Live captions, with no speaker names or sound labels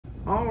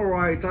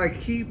Alright, I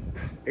keep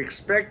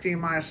expecting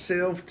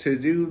myself to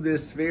do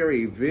this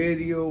very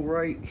video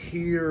right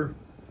here.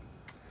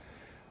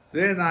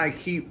 Then I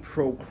keep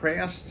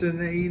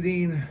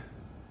procrastinating.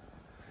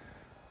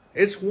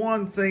 It's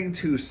one thing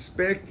to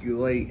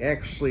speculate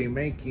actually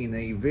making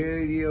a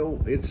video.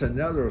 It's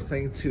another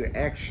thing to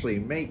actually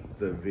make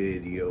the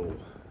video.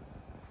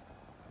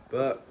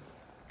 But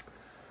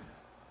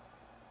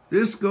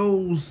this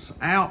goes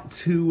out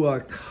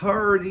to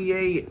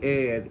Cartier,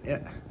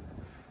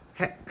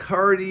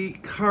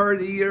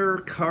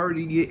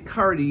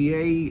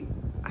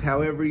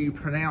 however you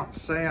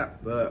pronounce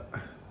that, but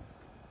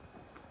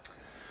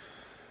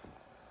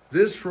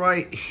this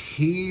right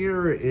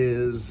here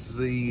is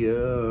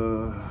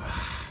the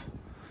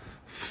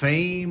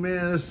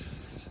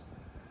famous,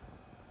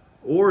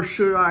 or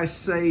should I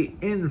say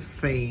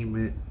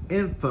infamous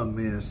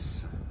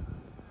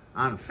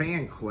on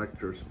fan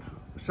collectors,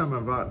 some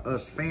of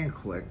us fan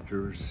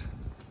collectors,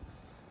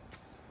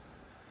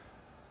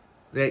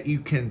 that you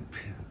can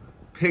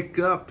pick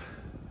up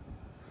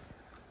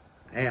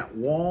at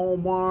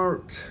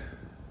Walmart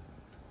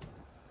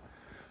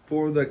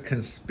for the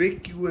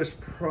conspicuous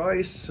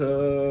price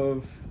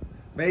of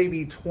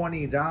maybe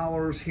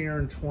 $20 here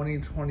in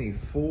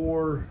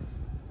 2024.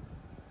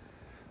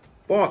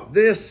 Bought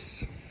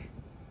this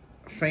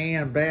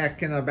fan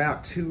back in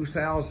about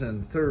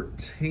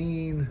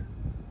 2013.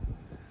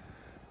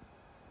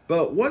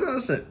 But what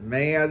does it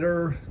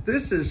matter?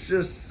 This is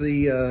just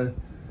the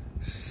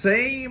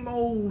same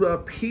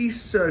old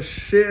piece of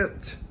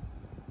shit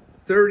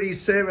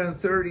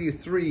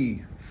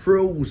 3733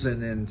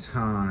 frozen in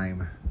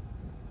time.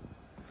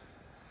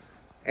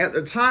 At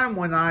the time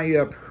when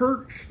I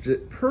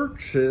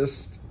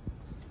purchased,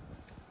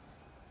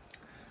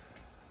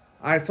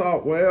 I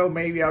thought, well,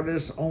 maybe I'll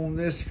just own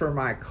this for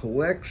my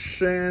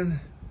collection.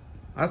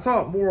 I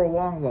thought more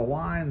along the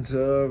lines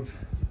of,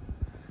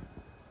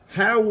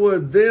 how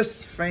would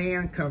this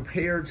fan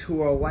compare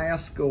to a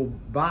Lasko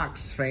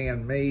box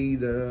fan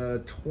made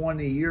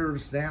 20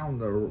 years down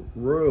the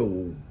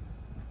road?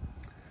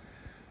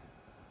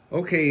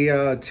 Okay,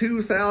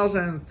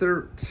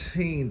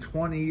 2013,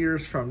 20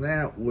 years from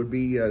that would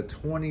be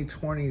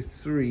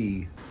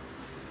 2023.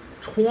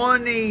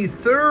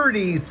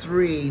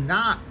 2033,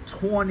 not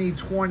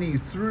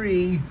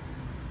 2023.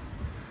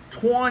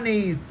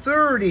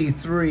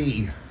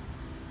 2033.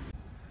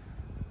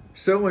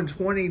 So in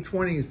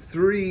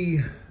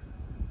 2023,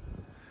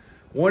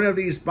 one of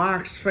these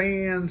box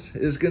fans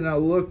is going to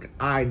look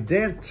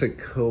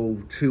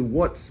identical to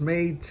what's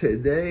made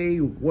today,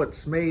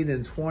 what's made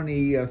in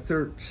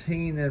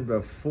 2013 and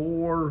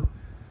before.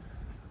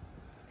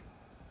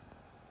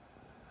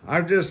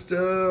 I've just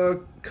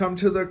come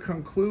to the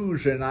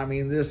conclusion, I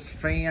mean, this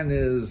fan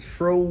is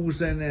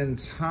frozen in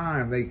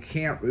time. They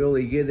can't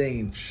really get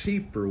any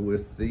cheaper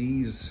with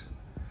these.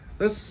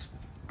 Let's...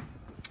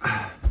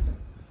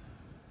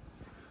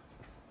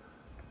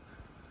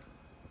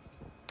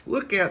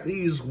 Look at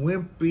these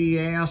wimpy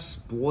ass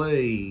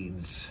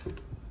blades,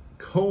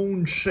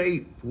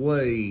 cone-shaped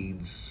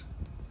blades.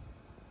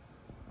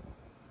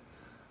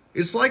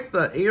 It's like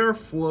the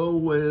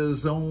airflow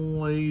is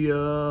only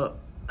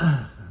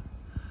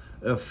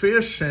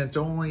efficient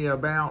only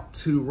about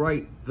to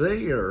right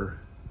there,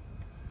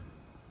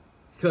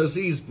 because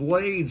these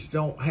blades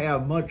don't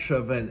have much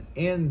of an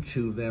end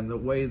to them the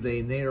way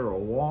they narrow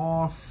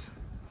off.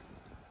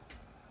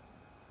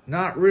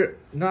 Not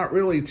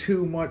really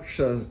too much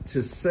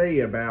to say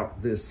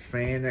about this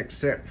fan,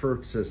 except for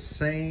it's the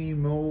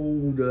same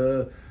old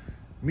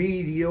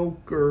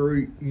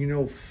mediocre, you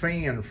know,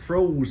 fan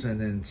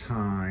frozen in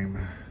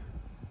time.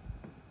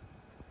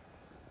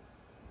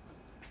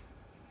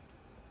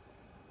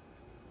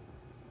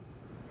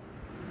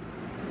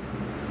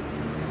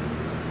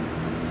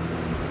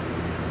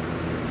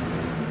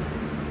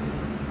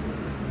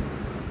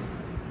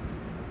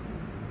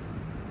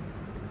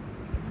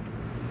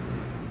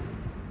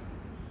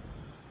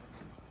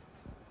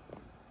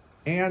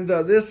 And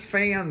this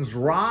fan's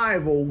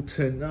rival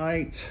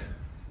tonight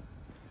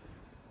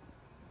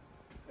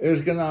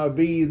is going to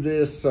be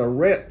this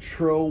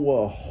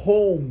retro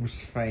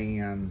Holmes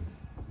fan.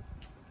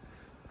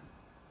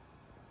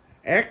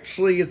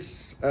 Actually,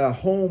 it's a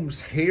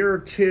Holmes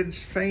Heritage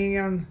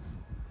fan.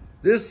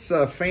 This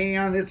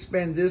fan, it's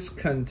been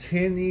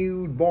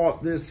discontinued.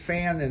 Bought this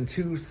fan in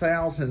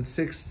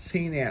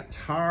 2016 at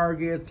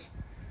Target,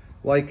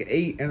 like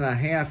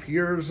 8.5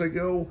 years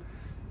ago.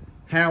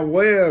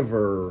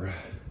 However,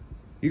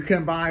 you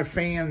can buy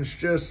fans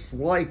just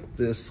like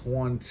this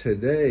one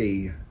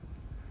today.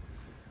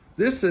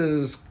 This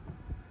is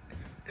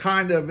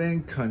kind of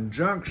in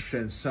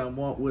conjunction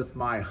somewhat with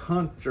my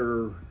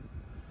Hunter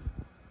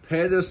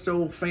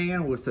pedestal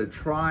fan with the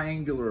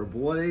triangular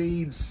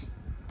blades.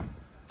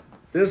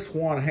 This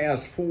one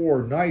has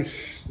 4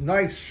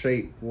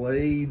 knife-shaped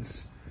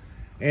blades.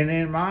 And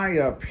in my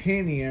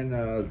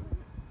opinion,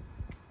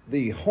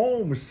 the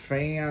Holmes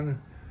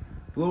fan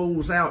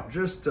blows out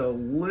just a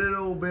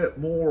little bit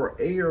more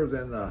air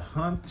than the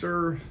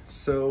Hunter,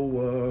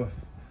 so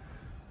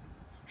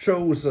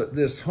chose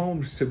this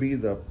Holmes to be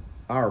the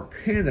our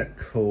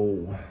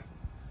pinnacle.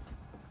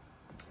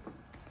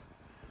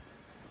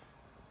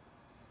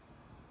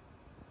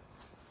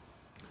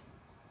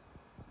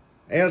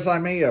 As I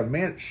may have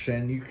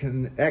mentioned, you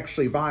can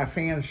actually buy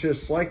fans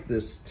just like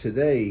this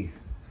today.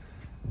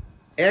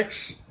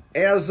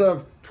 As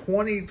of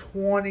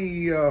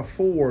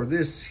 2024,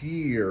 this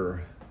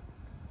year,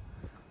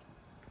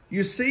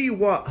 you see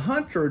what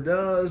Hunter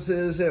does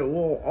is it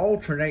will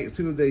alternate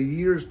through the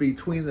years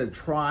between the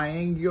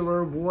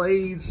triangular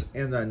blades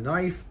and the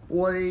knife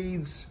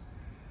blades.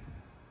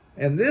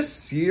 And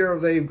this year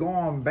they've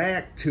gone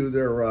back to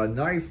their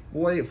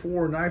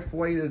four knife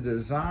bladed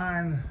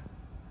design.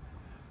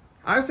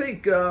 I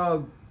think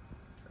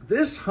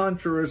this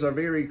Hunter is a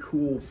very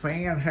cool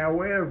fan.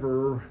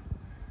 However,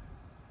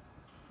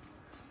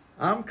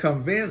 I'm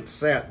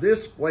convinced that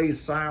this blade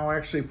style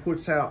actually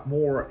puts out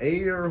more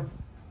air.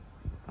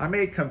 I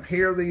may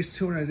compare these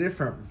two in a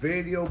different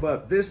video,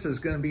 but this is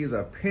going to be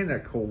the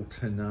pinnacle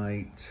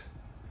tonight.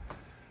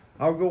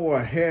 I'll go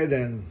ahead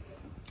and,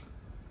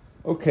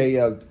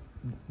 okay,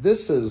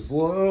 this is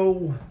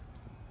low.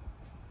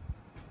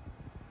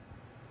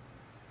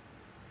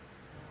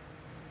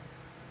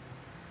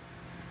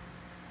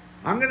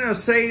 I'm going to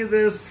say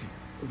this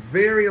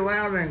very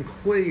loud and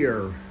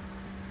clear.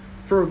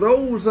 For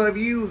those of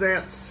you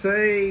that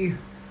say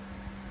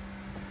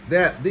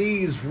that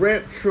these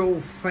retro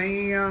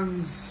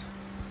fans,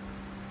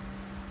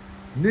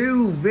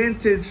 new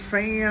vintage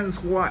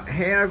fans, what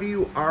have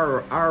you,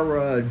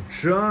 are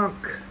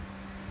junk,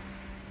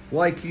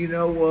 like, you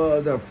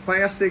know, the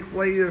plastic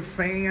bladed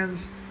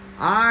fans,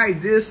 I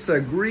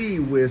disagree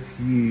with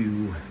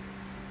you.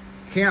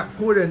 Can't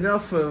put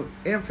enough of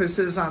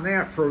emphasis on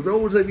that. For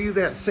those of you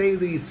that say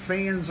these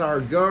fans are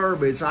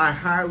garbage, I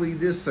highly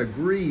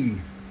disagree.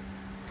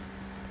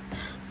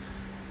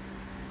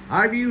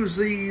 I've used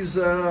these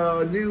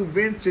new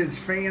vintage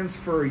fans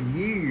for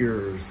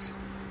years,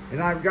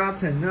 and I've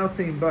gotten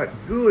nothing but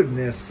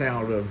goodness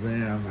out of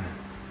them.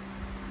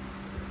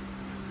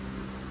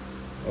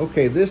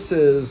 Okay, this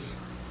is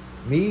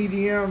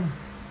medium.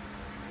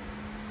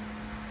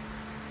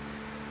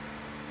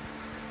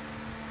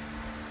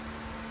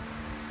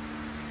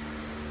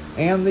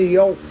 And the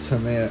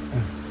ultimate.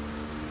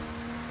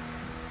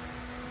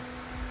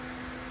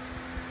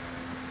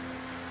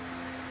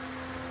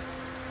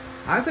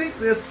 I think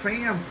this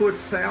fan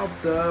puts out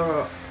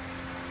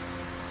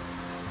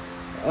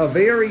a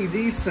very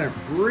decent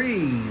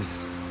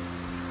breeze.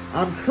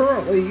 I'm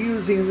currently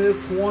using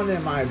this one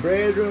in my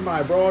bedroom.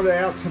 I brought it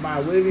out to my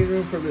living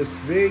room for this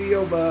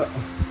video, but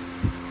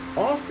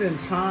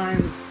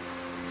oftentimes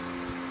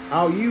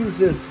I'll use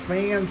this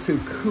fan to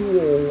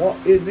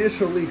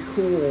initially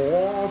cool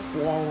off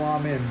while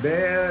I'm in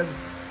bed.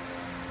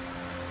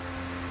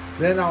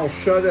 Then I'll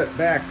shut it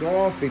back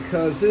off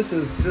because this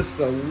is just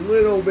a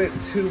little bit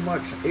too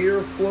much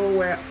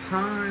airflow at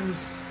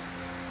times.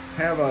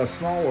 Have a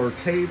smaller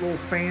table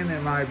fan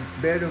in my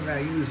bedroom that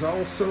I use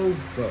also,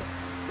 but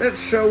let's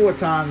show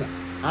it on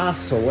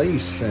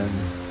isolation.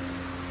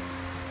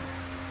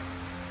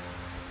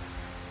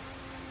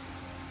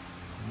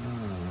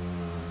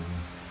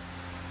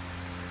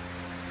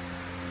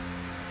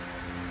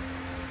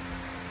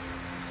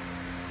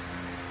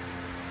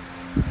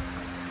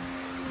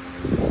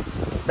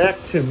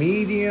 Back to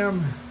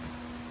medium.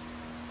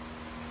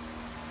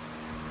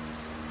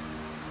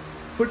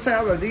 Puts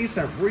out a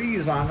decent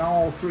breeze on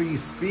all three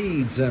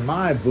speeds in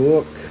my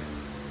book.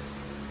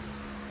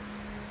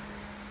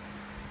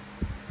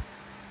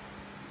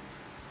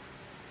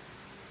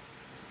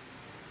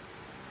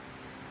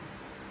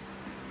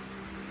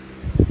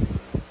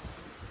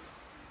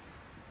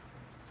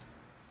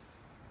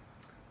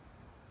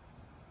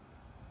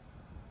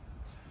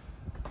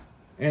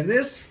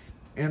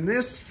 And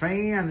this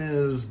fan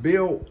is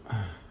built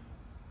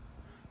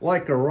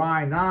like a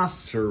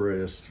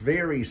rhinoceros,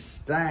 very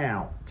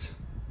stout.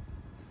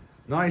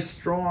 Nice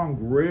strong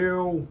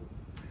grill.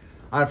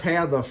 I've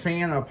had the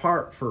fan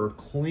apart for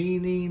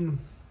cleaning.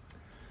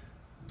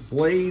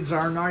 Blades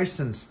are nice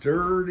and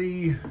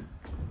sturdy.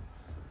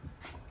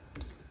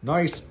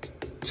 Nice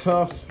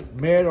tough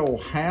metal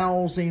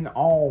housing,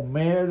 all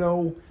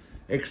metal,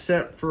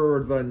 except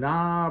for the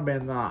knob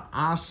and the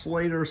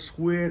oscillator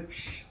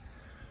switch.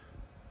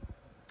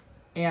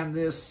 And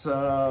this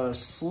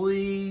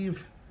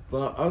sleeve,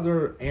 but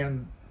other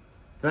than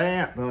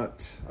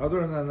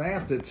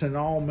that, it's an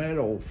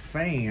all-metal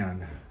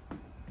fan.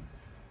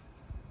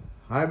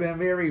 I've been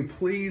very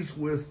pleased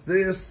with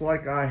this,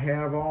 like I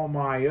have all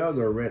my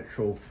other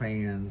retro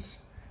fans.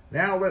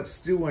 Now let's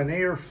do an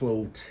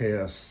airflow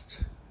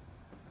test.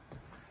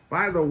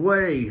 By the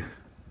way,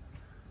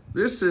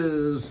 this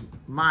is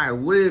my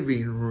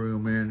living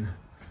room, and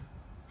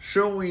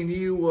showing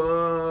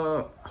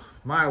you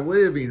my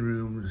living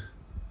room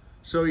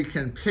so you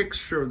can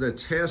picture the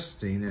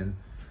testing. And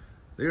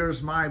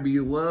there's my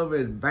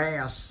beloved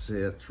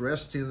Bassett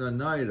resting the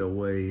night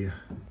away.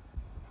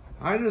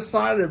 I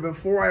decided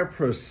before I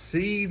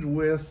proceed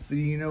with,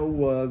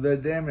 the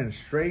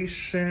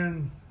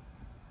demonstration,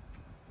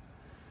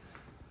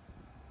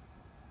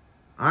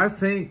 I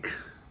think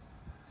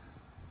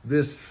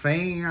This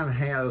fan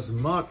has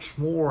much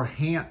more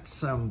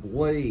handsome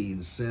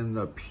blades than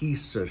the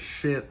piece of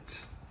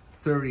shit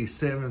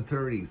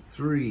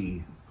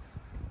 3733.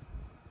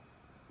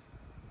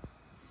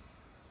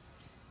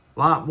 A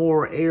lot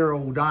more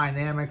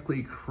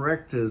aerodynamically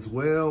correct as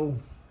well.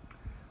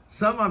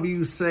 Some of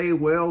you say,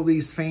 well,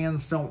 these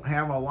fans don't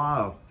have a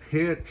lot of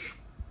pitch,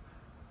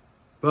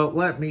 but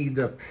let me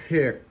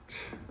depict.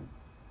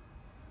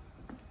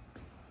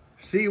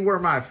 See where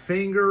my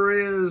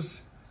finger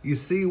is? You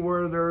see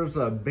where there's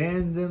a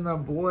bend in the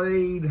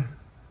blade?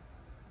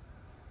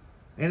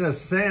 In a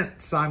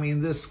sense, I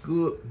mean, this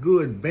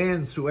good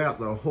bend throughout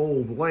the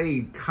whole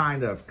blade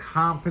kind of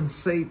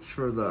compensates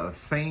for the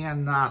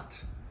fan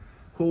not,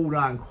 quote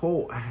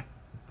unquote,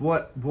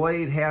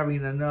 blade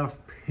having enough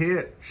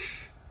pitch.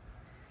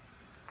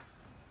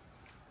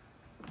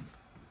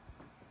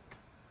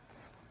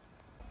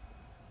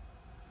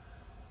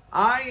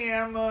 I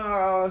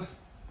am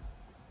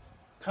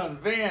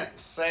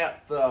convinced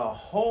that the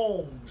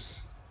Holmes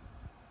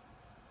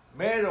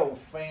Retro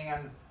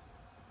Fan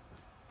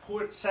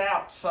puts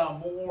out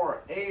some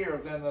more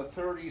air than the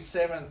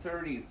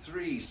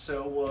 3733.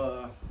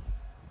 So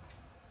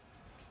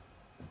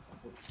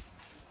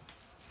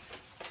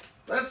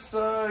let's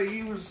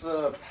use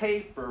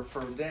paper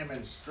for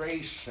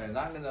demonstration.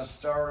 I'm gonna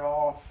start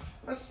off.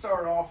 Let's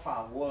start off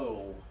on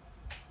low.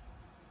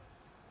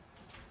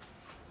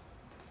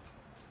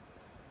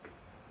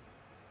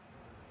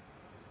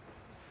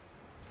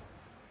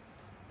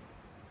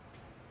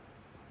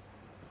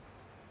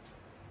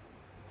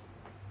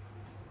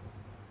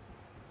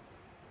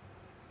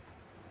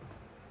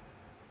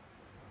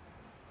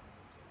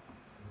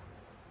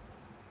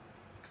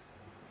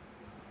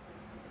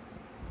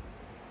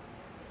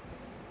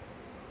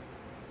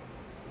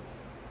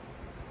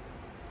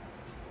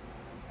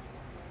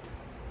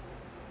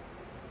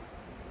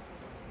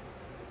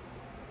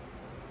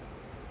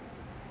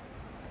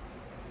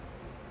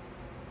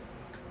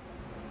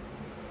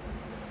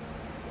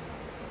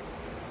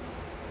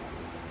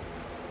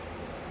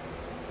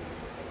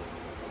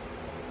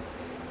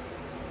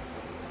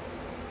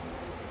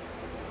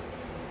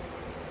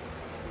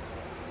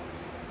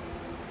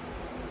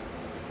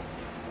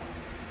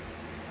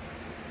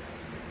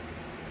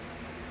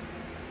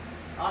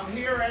 I'm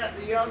here at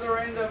the other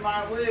end of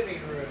my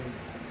living room.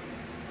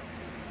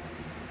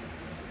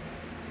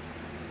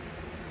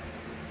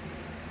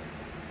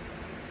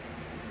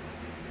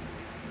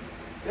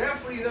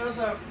 Definitely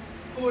doesn't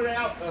put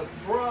out the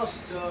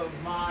thrust of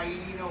my,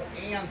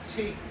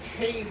 antique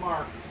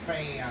Kmart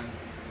fan.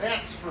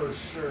 That's for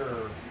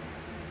sure.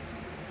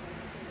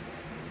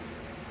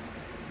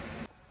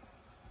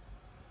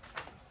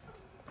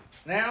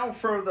 Now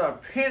for the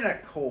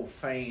Pinnacle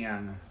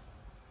fan.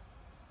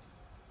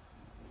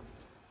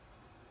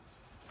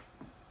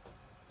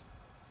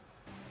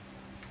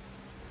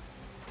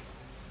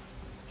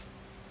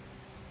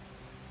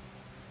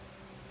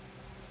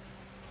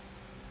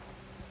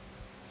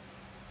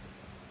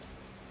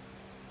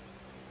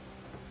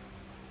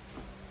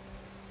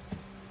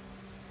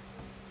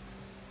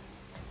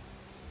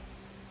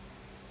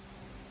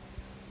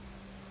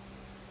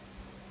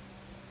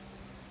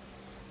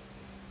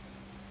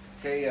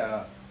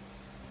 Okay,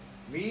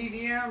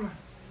 medium.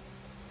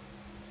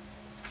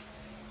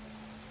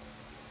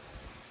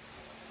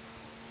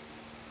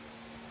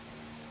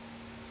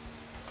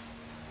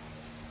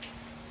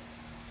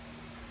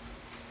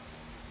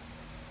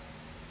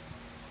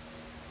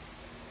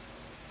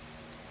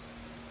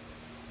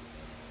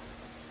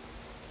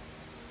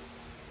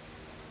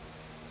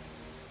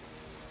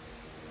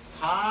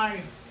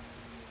 High.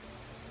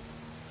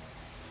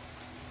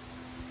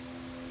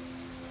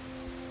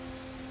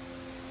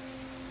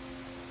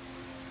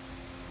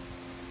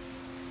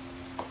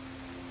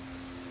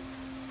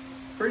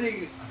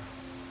 Pretty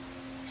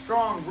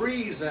strong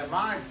breeze in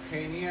my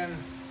opinion.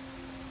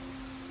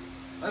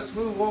 Let's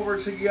move over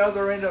to the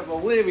other end of the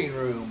living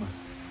room.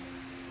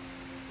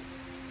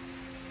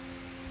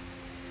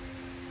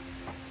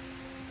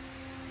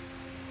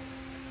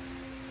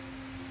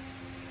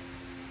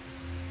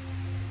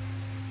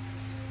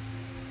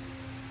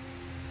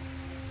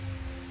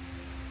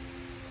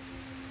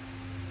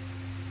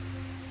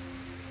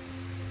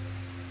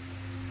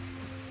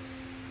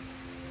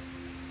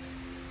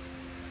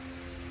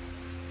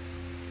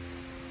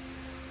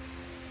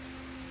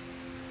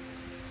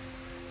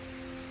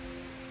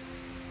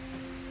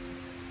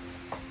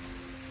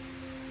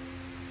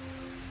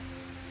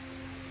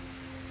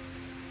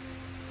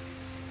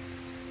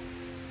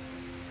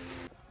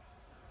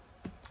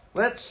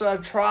 Let's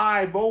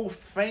try both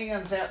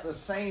fans at the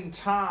same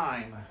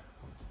time.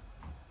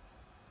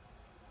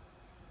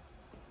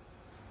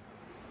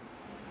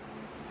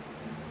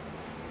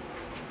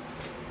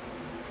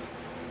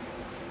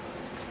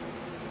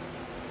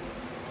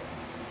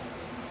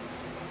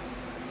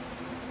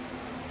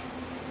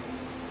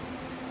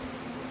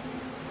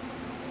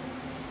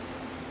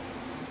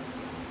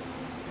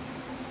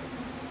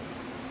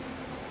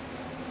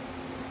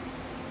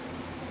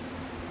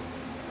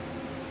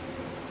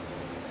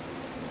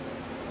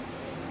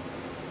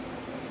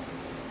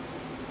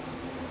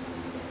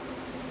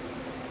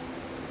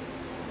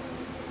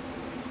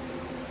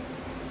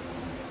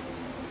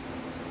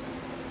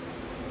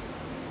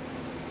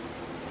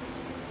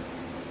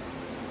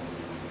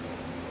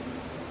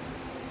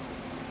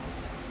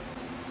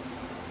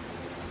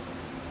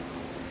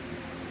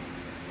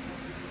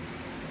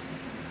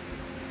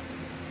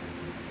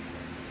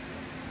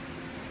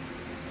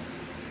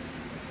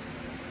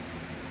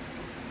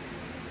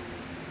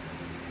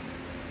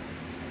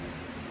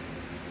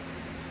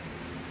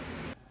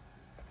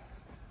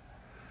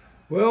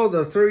 Well,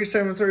 the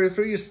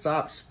 3733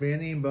 stopped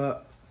spinning,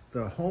 but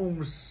the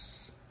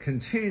Holmes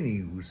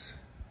continues.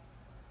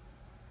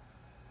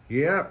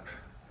 Yep.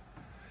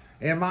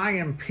 In my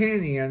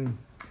opinion,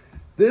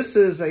 this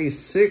is a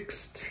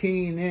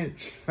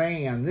 16-inch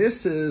fan.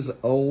 This is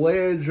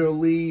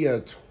allegedly a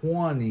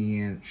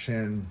 20-inch,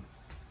 and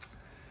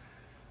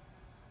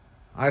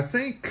I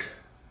think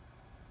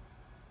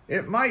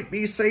it might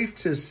be safe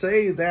to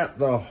say that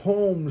the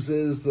Holmes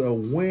is the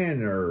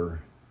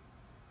winner.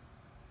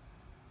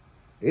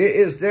 It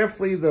is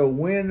definitely the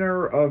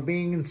winner of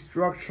being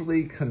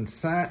structurally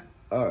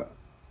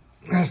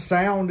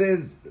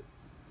sounded,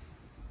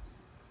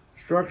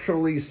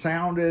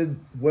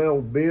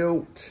 well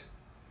built,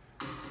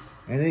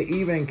 and it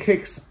even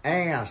kicks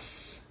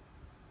ass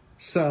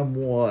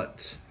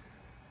somewhat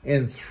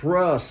in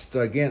thrust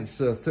against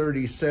the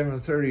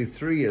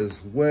 3733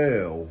 as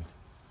well.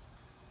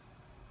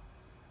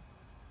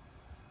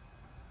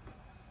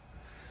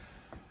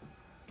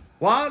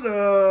 A lot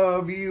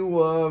of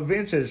you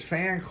vintage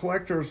fan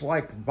collectors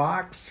like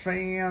box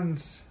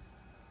fans.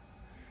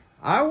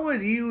 I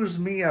would use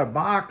me a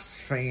box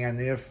fan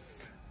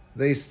if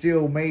they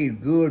still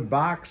made good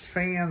box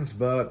fans,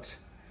 but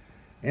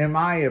in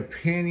my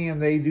opinion,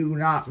 they do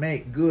not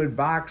make good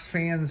box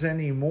fans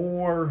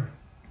anymore.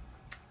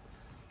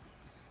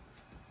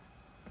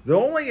 The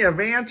only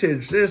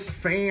advantage this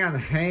fan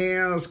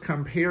has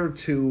compared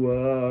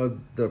to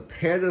the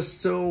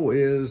pedestal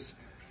is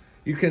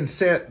you can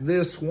set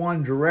this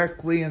one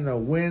directly in the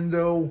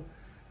window.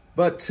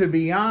 But to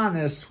be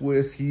honest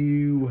with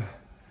you,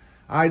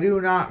 I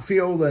do not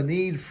feel the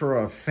need for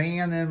a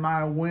fan in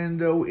my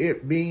window,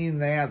 it being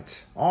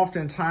that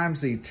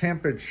oftentimes the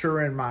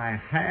temperature in my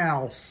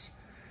house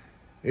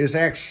is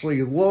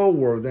actually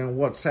lower than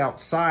what's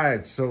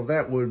outside, so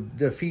that would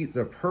defeat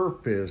the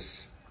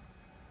purpose.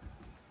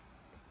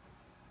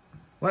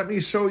 Let me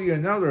show you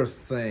another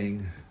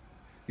thing.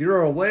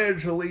 You're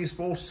allegedly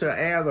supposed to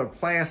add the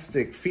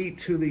plastic feet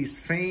to these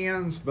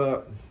fans,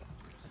 but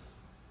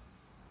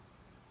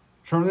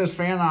turn this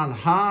fan on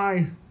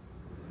high.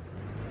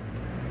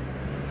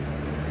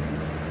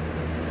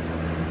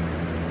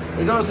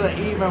 It doesn't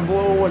even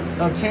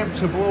attempt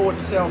to blow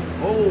itself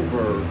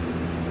over.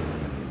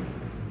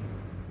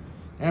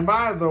 And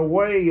by the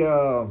way,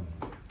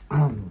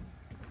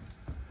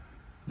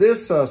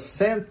 this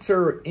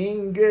center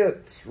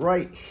ingot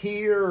right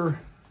here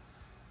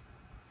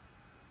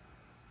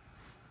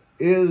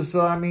is,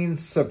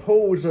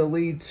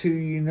 supposedly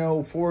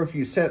to, for if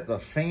you set the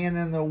fan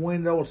in the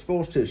window, it's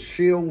supposed to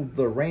shield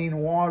the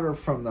rainwater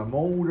from the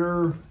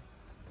motor.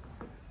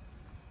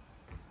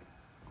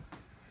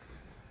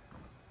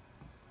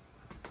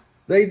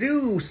 They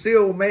do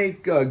still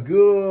make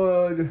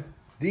good,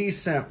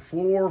 decent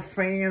floor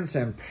fans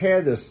and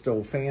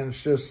pedestal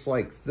fans just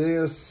like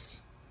this.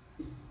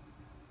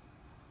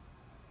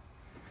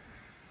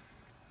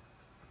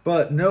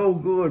 But no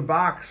good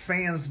box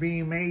fans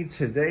being made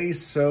today,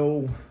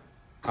 so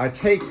I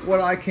take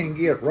what I can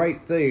get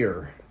right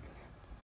there.